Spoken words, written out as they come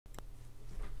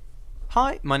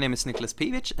Hi, my name is Nicholas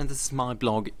Peevich and this is my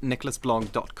blog,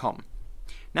 nicholasblog.com.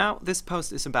 Now, this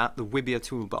post is about the Wibiya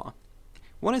toolbar.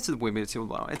 What is the Wibiya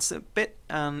toolbar? It's a bit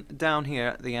down here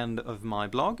at the end of my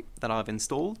blog that I've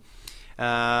installed.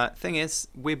 Thing is,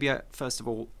 Wibiya, first of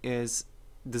all, is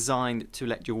designed to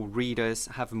let your readers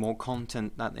have more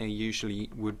content that they usually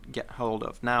would get hold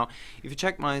of. Now, if you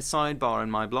check my sidebar in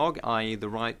my blog, i.e. the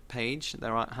right page,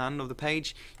 the right hand of the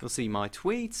page, you'll see my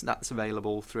tweets. That's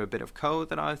available through a bit of code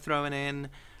that I've thrown in,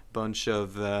 bunch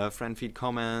of friend feed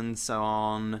comments, so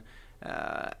on,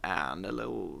 and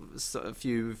a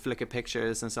few Flickr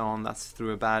pictures and so on. That's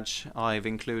through a badge I've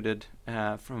included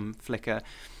from Flickr.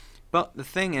 But the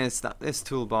thing is that this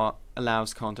toolbar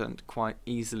allows content quite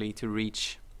easily to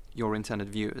reach your intended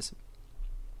viewers.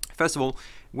 First of all,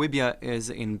 Wibiya is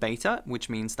in beta, which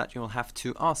means that you'll have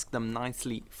to ask them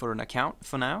nicely for an account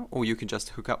for now, or you can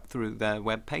just hook up through their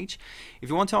web page. If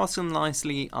you want to ask them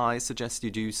nicely, I suggest you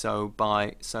do so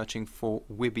by searching for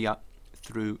Wibiya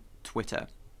through Twitter.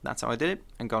 That's how I did it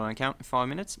and got an account in 5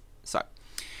 minutes. So,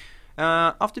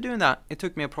 after doing that, it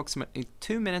took me approximately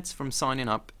 2 minutes from signing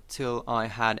up till I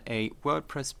had a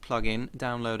WordPress plugin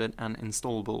downloaded and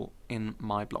installable in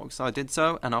my blog. So I did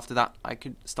so, and after that I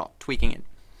could start tweaking it.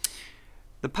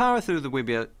 The power through the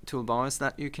Wibiya toolbar is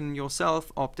that you can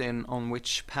yourself opt in on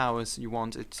which powers you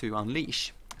want it to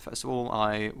unleash. First of all,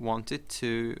 I wanted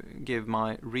to give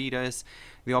my readers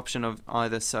the option of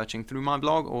either searching through my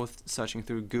blog or searching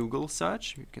through Google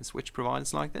search. You can switch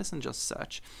providers like this and just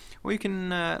search. Or you can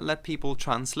let people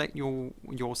translate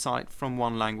your site from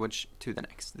one language to the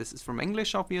next. This is from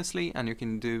English, obviously, and you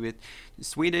can do it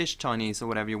Swedish, Chinese, or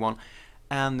whatever you want,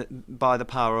 and by the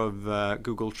power of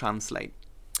Google Translate.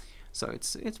 So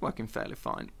it's working fairly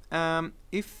fine.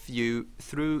 If you,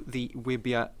 through the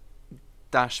Wibiya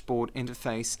dashboard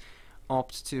interface,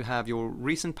 opt to have your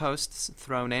recent posts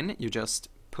thrown in, you just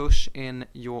push in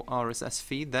your RSS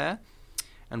feed there,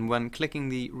 and when clicking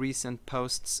the recent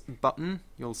posts button,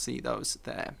 you'll see those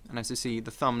there. And as you see, the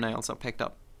thumbnails are picked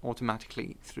up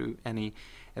automatically through any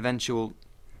eventual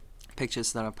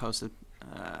pictures that are posted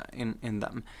in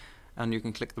them. And you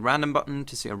can click the random button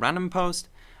to see a random post.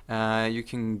 You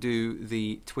can do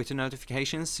the Twitter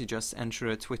notifications. You just enter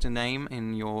a Twitter name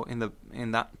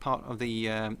in that part of the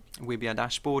Wibiya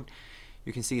dashboard.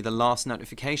 You can see the last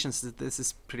notifications. This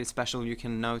is pretty special. You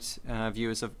can note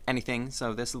viewers of anything,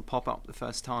 so this will pop up the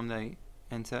first time they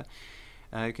enter.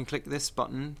 You can click this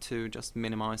button to just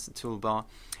minimize the toolbar.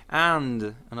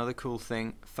 And another cool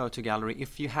thing, photo gallery.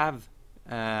 If you have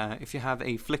a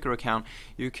Flickr account,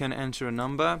 you can enter a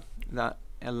number that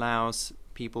allows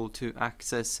people to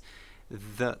access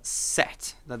the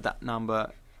set that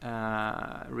number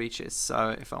reaches.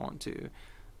 So if I want to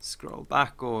scroll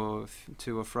back or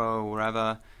to or fro or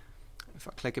wherever, if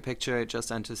I click a picture, it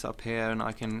just enters up here, and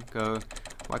I can go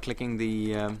by clicking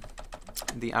the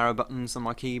arrow buttons on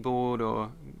my keyboard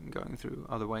or going through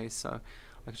other ways. So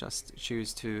I can just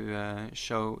choose to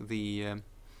show the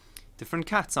different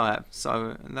cats I have.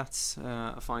 So that's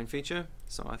a fine feature,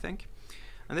 so I think.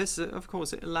 And this, of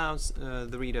course, it allows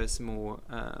the readers more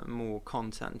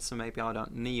content. So maybe I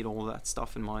don't need all that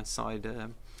stuff in my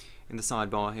in the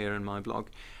sidebar here in my blog.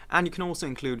 And you can also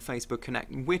include Facebook Connect,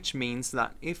 which means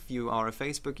that if you are a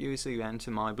Facebook user, you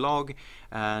enter my blog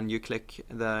and you click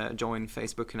the Join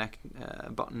Facebook Connect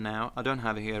button now. I don't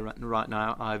have it here right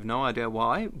now. I have no idea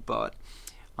why, but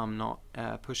I'm not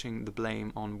pushing the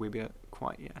blame on Wibiya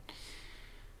quite yet.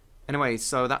 Anyway,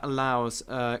 so that allows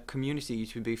a community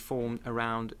to be formed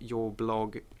around your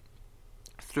blog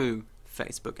through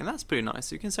Facebook, and that's pretty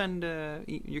nice. You can send,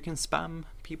 you can spam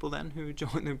people then who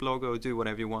join the blog or do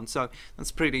whatever you want. So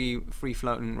that's pretty free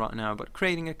floating right now. But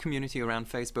creating a community around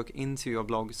Facebook into your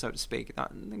blog, so to speak,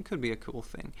 that could be a cool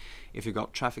thing if you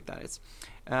got traffic, that is.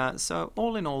 So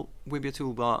all in all, Wibiya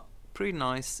toolbar, pretty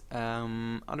nice.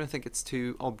 I don't think it's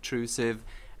too obtrusive.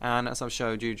 And as I've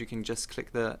showed you, you can just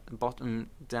click the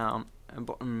bottom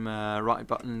right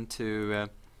button to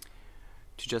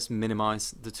just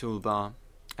minimize the toolbar.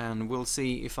 And we'll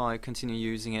see if I continue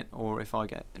using it or if I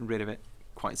get rid of it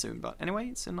quite soon. But anyway,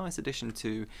 it's a nice addition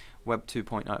to Web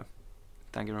 2.0.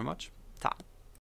 Thank you very much. Ta.